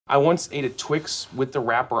I once ate a Twix with the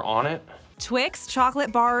wrapper on it. Twix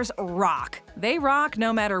chocolate bars rock. They rock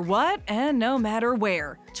no matter what and no matter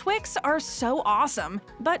where. Twix are so awesome,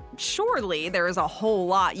 but surely there is a whole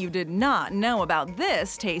lot you did not know about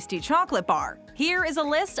this tasty chocolate bar. Here is a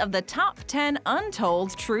list of the top 10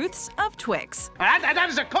 untold truths of Twix. That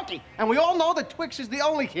is a cookie, and we all know that Twix is the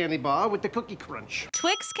only candy bar with the cookie crunch.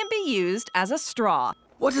 Twix can be used as a straw.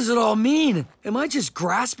 What does it all mean? Am I just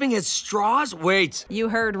grasping at straws? Wait. You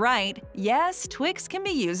heard right. Yes, Twix can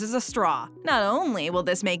be used as a straw. Not only will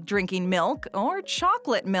this make drinking milk or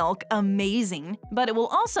chocolate milk amazing, but it will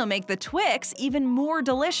also make the Twix even more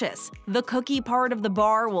delicious. The cookie part of the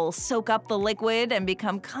bar will soak up the liquid and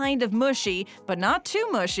become kind of mushy, but not too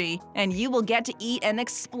mushy, and you will get to eat an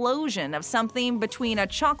explosion of something between a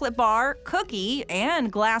chocolate bar, cookie,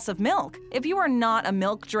 and glass of milk. If you are not a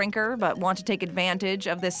milk drinker but want to take advantage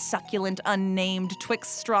of this succulent unnamed Twix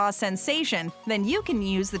straw sensation, then you can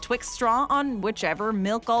use the Twix straw on whichever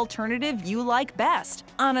milk alternative you like best.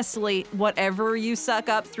 Honestly, whatever you suck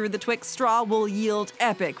up through the Twix straw will yield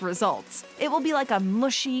epic results. It will be like a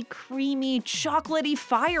mushy, creamy, chocolatey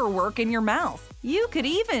firework in your mouth. You could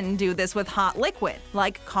even do this with hot liquid,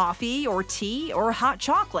 like coffee or tea or hot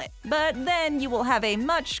chocolate, but then you will have a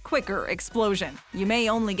much quicker explosion. You may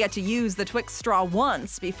only get to use the Twix straw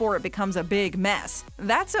once before it becomes a big mess.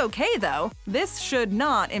 That's okay though. This should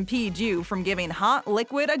not impede you from giving hot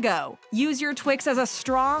liquid a go. Use your Twix as a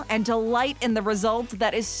straw and delight in the result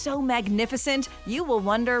that is so magnificent, you will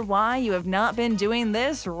wonder why you have not been doing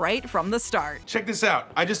this right from the start. Check this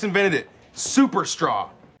out. I just invented it. Super straw.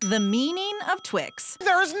 The meaning of Twix.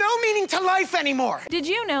 There is no meaning to life anymore. Did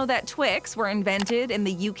you know that Twix were invented in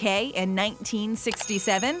the UK in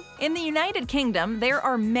 1967? In the United Kingdom, there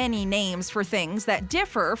are many names for things that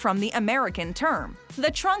differ from the American term. The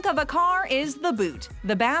trunk of a car is the boot.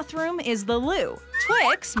 The bathroom is the loo.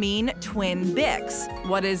 Twix mean twin Bix.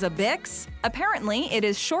 What is a Bix? Apparently, it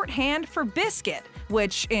is shorthand for biscuit,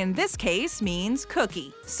 which in this case means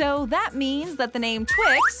cookie. So that means that the name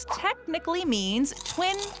Twix technically means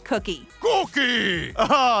twin cookie. Cookie!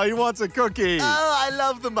 Oh, he wants a cookie. Oh, I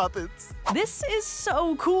love the Muppets. This is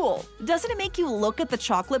so cool. Doesn't it make you look at the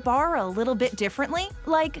chocolate bar a little bit differently?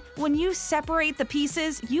 Like, when you separate the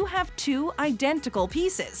pieces, you have two identical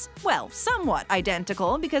pieces. Well, somewhat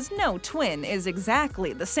identical because no twin is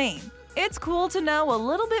exactly the same. It's cool to know a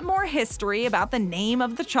little bit more history about the name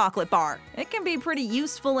of the chocolate bar. It can be pretty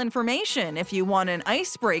useful information if you want an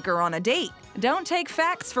icebreaker on a date. Don't take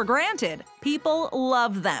facts for granted. People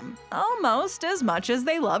love them, almost as much as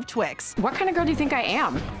they love Twix. What kind of girl do you think I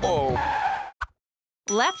am? Oh.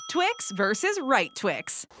 Left Twix versus right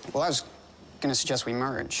Twix. Well, I was gonna suggest we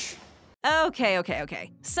merge.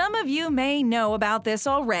 Okay. Some of you may know about this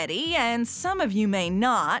already, and some of you may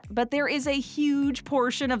not, but there is a huge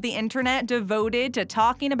portion of the internet devoted to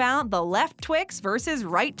talking about the left Twix versus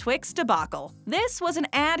right Twix debacle. This was an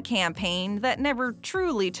ad campaign that never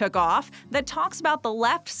truly took off that talks about the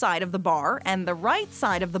left side of the bar and the right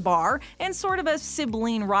side of the bar in sort of a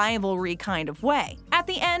sibling rivalry kind of way. At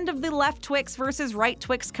the end of the left Twix versus right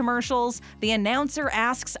Twix commercials, the announcer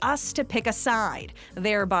asks us to pick a side,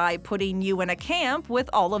 thereby putting you in a camp with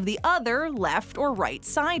all of the other left or right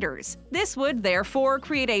siders. This would therefore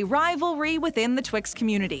create a rivalry within the Twix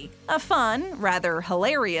community. A fun, rather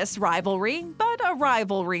hilarious rivalry, but a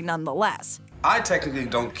rivalry nonetheless. I technically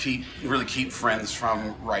don't really keep friends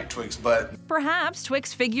from right Twix, but perhaps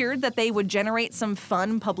Twix figured that they would generate some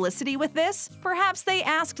fun publicity with this. Perhaps they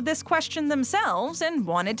asked this question themselves and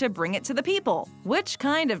wanted to bring it to the people. Which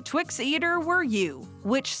kind of Twix eater were you?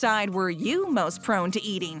 Which side were you most prone to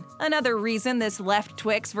eating? Another reason this left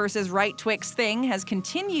Twix versus right Twix thing has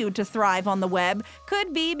continued to thrive on the web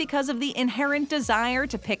could be because of the inherent desire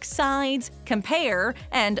to pick sides, compare,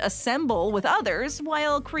 and assemble with others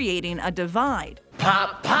while creating a divide.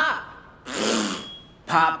 Pop, pop.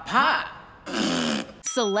 Pop, pop.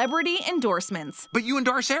 Celebrity endorsements. But you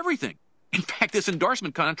endorse everything. In fact, this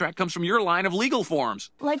endorsement contract comes from your line of legal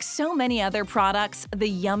forms. Like so many other products, the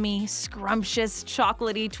yummy, scrumptious,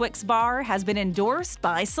 chocolatey Twix bar has been endorsed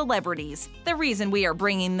by celebrities. The reason we are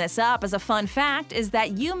bringing this up as a fun fact is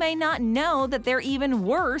that you may not know that there even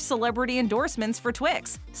were celebrity endorsements for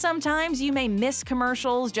Twix. Sometimes you may miss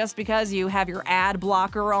commercials just because you have your ad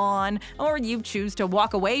blocker on, or you choose to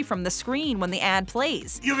walk away from the screen when the ad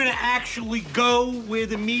plays. You're gonna actually go where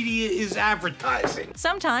the media is advertising.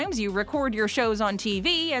 Sometimes you record record your shows on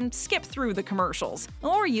TV and skip through the commercials.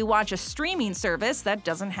 Or you watch a streaming service that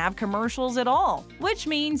doesn't have commercials at all, which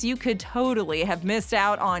means you could totally have missed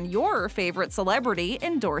out on your favorite celebrity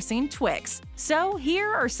endorsing Twix. So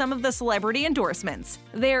here are some of the celebrity endorsements.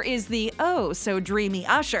 There is the oh-so-dreamy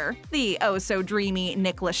Usher, the oh-so-dreamy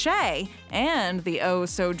Nick Lachey, and the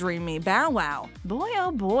oh-so-dreamy Bow Wow. Boy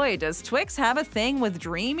oh boy, does Twix have a thing with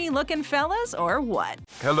dreamy-looking fellas or what?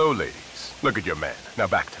 Hello, ladies. Look at your man. Now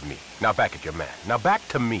back to me. Now back at your man. Now back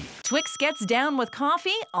to me. Twix gets down with coffee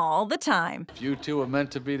all the time. If you two are meant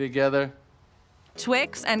to be together.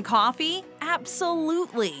 Twix and coffee?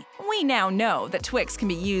 Absolutely! We now know that Twix can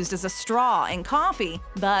be used as a straw in coffee,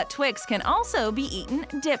 but Twix can also be eaten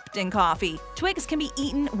dipped in coffee. Twix can be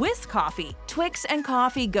eaten with coffee. Twix and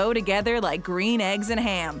coffee go together like green eggs and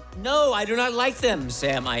ham. No, I do not like them,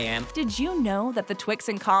 Sam I am. Did you know that the Twix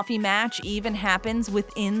and coffee match even happens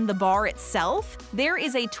within the bar itself? There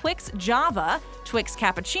is a Twix Java, Twix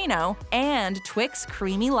Cappuccino, and Twix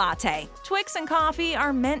Creamy Latte. Twix and coffee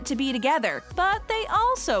are meant to be together, but they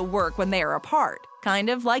also work when they are apart. Kind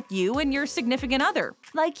of like you and your significant other.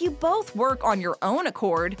 Like you both work on your own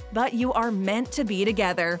accord, but you are meant to be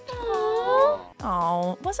together.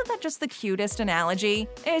 Oh, wasn't that just the cutest analogy?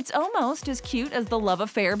 It's almost as cute as the love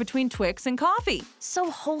affair between Twix and coffee. So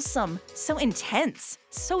wholesome, so intense,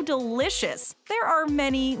 so delicious. There are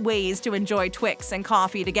many ways to enjoy Twix and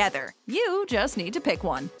coffee together. You just need to pick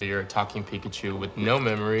one. You're a talking Pikachu with no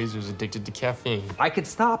memories who's addicted to caffeine. I could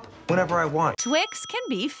stop whenever I want. Twix can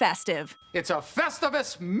be festive. It's a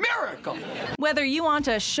Festivus miracle! Whether you want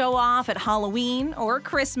to show off at Halloween or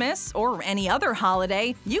Christmas or any other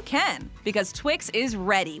holiday, you can, because Twix is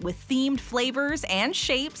ready with themed flavors and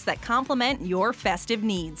shapes that complement your festive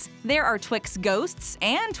needs. There are Twix Ghosts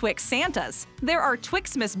and Twix Santas. There are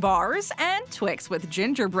Twixmas bars and Twix with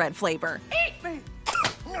gingerbread flavor. Eat me!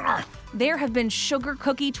 There have been sugar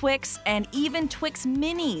cookie Twix and even Twix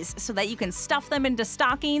minis so that you can stuff them into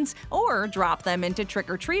stockings or drop them into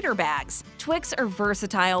trick-or-treater bags. Twix are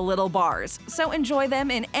versatile little bars, so enjoy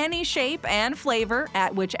them in any shape and flavor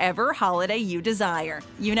at whichever holiday you desire.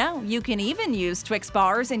 You know, you can even use Twix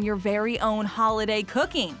bars in your very own holiday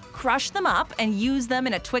cooking. Crush them up and use them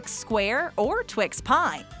in a Twix square or Twix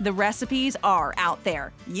pie. The recipes are out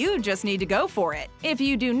there. You just need to go for it. If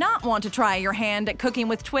you do not want to try your hand at cooking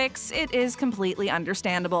with Twix, it is completely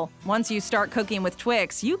understandable. Once you start cooking with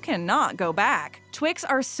Twix, you cannot go back. Twix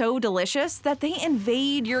are so delicious that they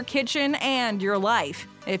invade your kitchen and your life.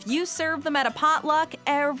 If you serve them at a potluck,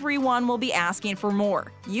 everyone will be asking for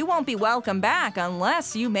more. You won't be welcome back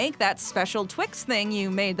unless you make that special Twix thing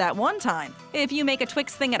you made that one time. If you make a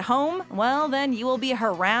Twix thing at home, well then you will be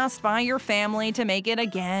harassed by your family to make it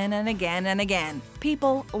again and again and again.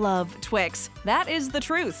 People love Twix. That is the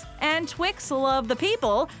truth. And Twix love the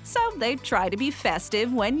people, so they try to be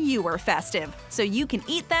festive when you are festive. So you can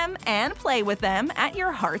eat them and play with them at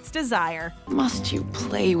your heart's desire. Must you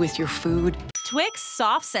play with your food? Twix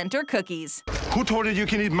Soft Center Cookies. Who told you you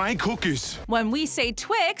can eat my cookies? When we say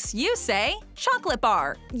Twix, you say chocolate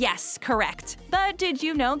bar. Yes, correct. But did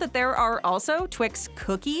you know that there are also Twix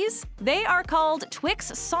cookies? They are called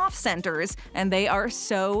Twix Soft Centers, and they are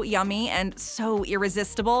so yummy and so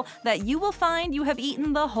irresistible that you will find you have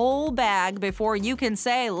eaten the whole bag before you can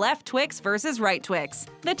say left Twix versus right Twix.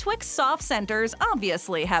 The Twix Soft Centers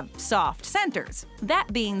obviously have soft centers.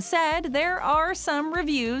 That being said, there are some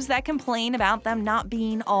reviews that complain about them not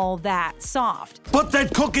being all that soft. Put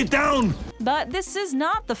that cookie down! But this is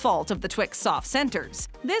not the fault of the Twix Soft Centers.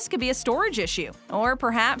 This could be a storage issue, or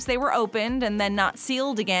perhaps they were opened and then not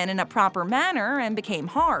sealed again in a proper manner and became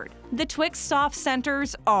hard. The Twix Soft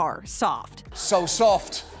Centers are soft. So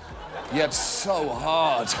soft, yet so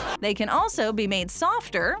hard. They can also be made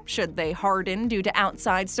softer, should they harden due to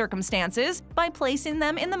outside circumstances, by placing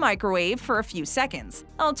them in the microwave for a few seconds.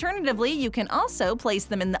 Alternatively, you can also place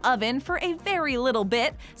them in the oven for a very little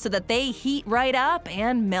bit so that they heat right up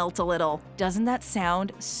and melt a little. Doesn't that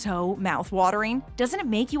sound so mouth-watering? Doesn't it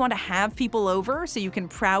make you want to have people over so you can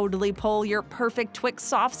proudly pull your perfect Twix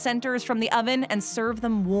Soft Centers from the oven and serve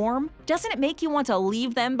them warm? Doesn't it make you want to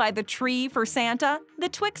leave them by the tree for Santa? The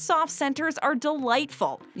Twix Soft Centers are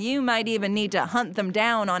delightful. You might even need to hunt them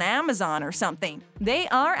down on Amazon or something. They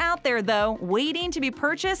are out there though, waiting to be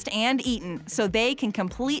purchased and eaten, so they can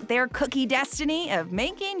complete their cookie destiny of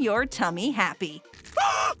making your tummy happy.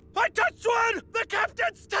 Ah! I touched one! The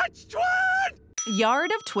captain's touched one!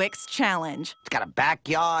 Yard of Twix Challenge. It's got a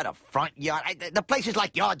backyard, a front yard. The place is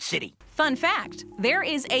like Yard City. Fun fact, there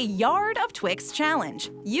is a Yard of Twix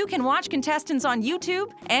challenge. You can watch contestants on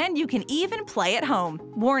YouTube, and you can even play at home.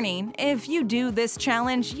 Warning, if you do this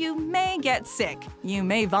challenge, you may get sick, you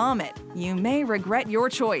may vomit, you may regret your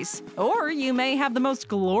choice, or you may have the most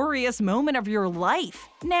glorious moment of your life.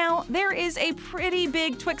 Now, there is a pretty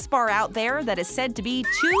big Twix bar out there that is said to be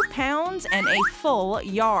 2 pounds and a full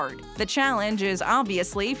yard. The challenge is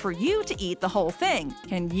obviously for you to eat the whole thing.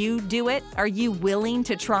 Can you do it? Are you willing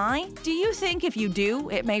to try? Do you think if you do,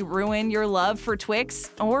 it may ruin your love for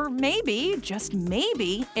Twix? Or maybe, just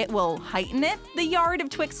maybe, it will heighten it? The Yard of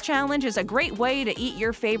Twix challenge is a great way to eat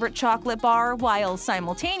your favorite chocolate bar while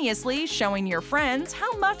simultaneously showing your friends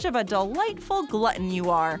how much of a delightful glutton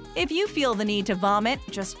you are. If you feel the need to vomit,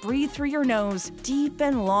 just breathe through your nose, deep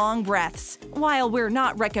and long breaths. While we're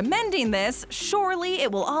not recommending this, surely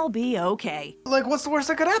it will all be okay. Like, what's the worst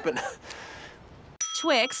that could happen?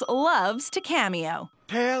 Twix loves to cameo.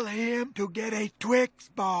 Tell him to get a Twix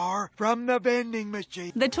bar from the vending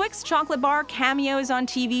machine. The Twix chocolate bar cameos on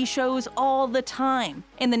TV shows all the time.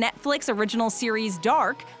 In the Netflix original series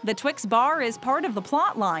Dark, the Twix bar is part of the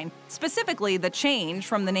plot line, specifically the change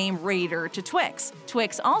from the name Raider to Twix.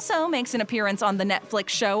 Twix also makes an appearance on the Netflix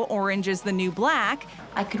show Orange is the New Black.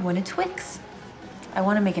 I could win a Twix. I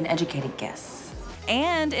want to make an educated guess.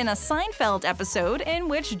 And in a Seinfeld episode in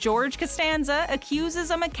which George Costanza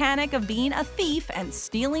accuses a mechanic of being a thief and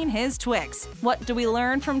stealing his Twix. What do we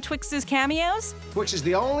learn from Twix's cameos? Twix is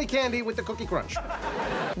the only candy with the cookie crunch.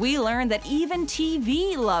 We learn that even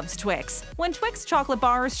TV loves Twix. When Twix chocolate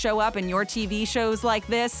bars show up in your TV shows like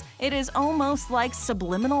this, it is almost like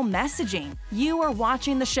subliminal messaging. You are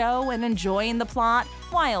watching the show and enjoying the plot,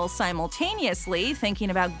 while simultaneously thinking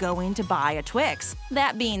about going to buy a Twix.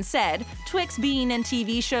 That being said, Twix being in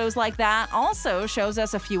TV shows like that also shows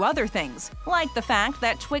us a few other things, like the fact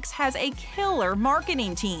that Twix has a killer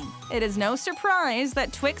marketing team. It is no surprise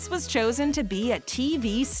that Twix was chosen to be a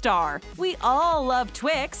TV star. We all love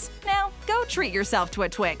Twix. Now, go treat yourself to a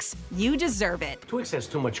Twix. You deserve it. Twix has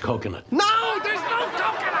too much coconut. No, there's no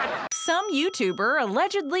coconut! Some YouTuber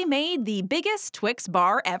allegedly made the biggest Twix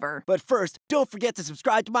bar ever. But first, don't forget to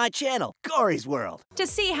subscribe to my channel, Corey's World. To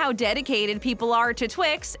see how dedicated people are to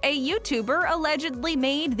Twix, a YouTuber allegedly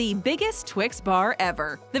made the biggest Twix bar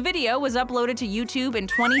ever. The video was uploaded to YouTube in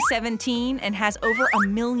 2017 and has over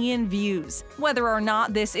 1 million views. Whether or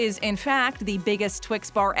not this is in fact the biggest Twix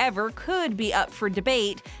bar ever could be up for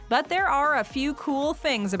debate, but there are a few cool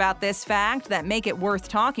things about this fact that make it worth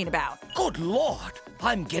talking about. Good Lord!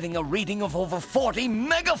 I'm getting a reading of over 40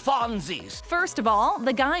 megafonzies! First of all,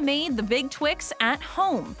 the guy made the big Twix at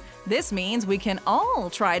home. This means we can all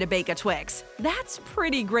try to bake a Twix. That's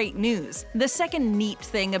pretty great news. The second neat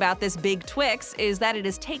thing about this big Twix is that it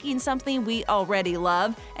is taking something we already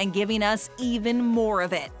love and giving us even more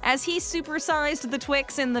of it. As he supersized the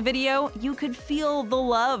Twix in the video, you could feel the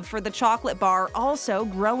love for the chocolate bar also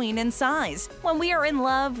growing in size. When we are in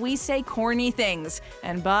love, we say corny things,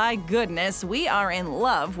 and by goodness, we are in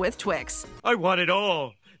love with Twix. I want it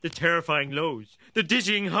all. The terrifying lows, the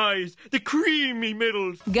dizzying highs, the creamy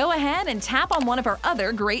middles. Go ahead and tap on one of our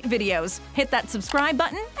other great videos. Hit that subscribe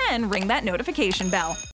button and ring that notification bell.